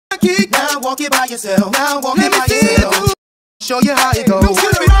kick, now walk it by yourself. Now walk it by yourself. Show you how it goes. To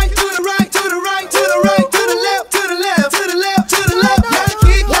the right, to the right, to the right, to the right, to the left, to the left, to the left, to the left. Now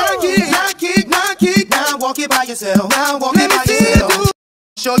kick, now kick, now kick, now kick, now walk it by yourself. Now walk it by yourself.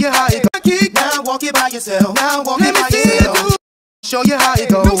 Show you how it goes. Kick, now walk it by yourself. Now walk it by yourself. Show you how it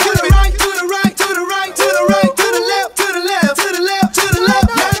goes. To the right, to the right, to the right, to the right, to the left, to the left, to the left, to the left.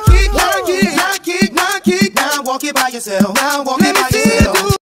 Now kick, now kick, now kick, now kick, now walk it by yourself. Now walk it by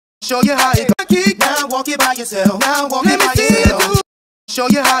yourself. Show you how it goes. Kick, now walk it by yourself. Now walk it by yourself. Show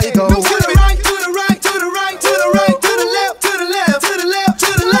you how it goes. To the right, to the right, to the right, to the right, to the left, to the left, to the left,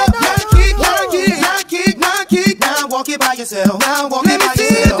 to the left. Now kick, now kick, now kick, now kick, now walk it by yourself. Now walk it by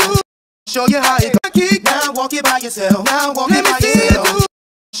yourself. Show you how it goes. Kick, now walk it by yourself. Now walk it by yourself.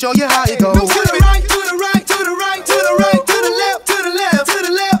 Show you how it goes. To the right, to the right, to the right, to the right, to the left, to the left, to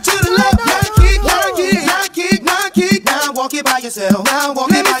the left, to the left. Now kick, now kick, now kick, now kick, now walk it by yourself. Now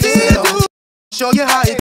walk it by yourself. Show you how it goes.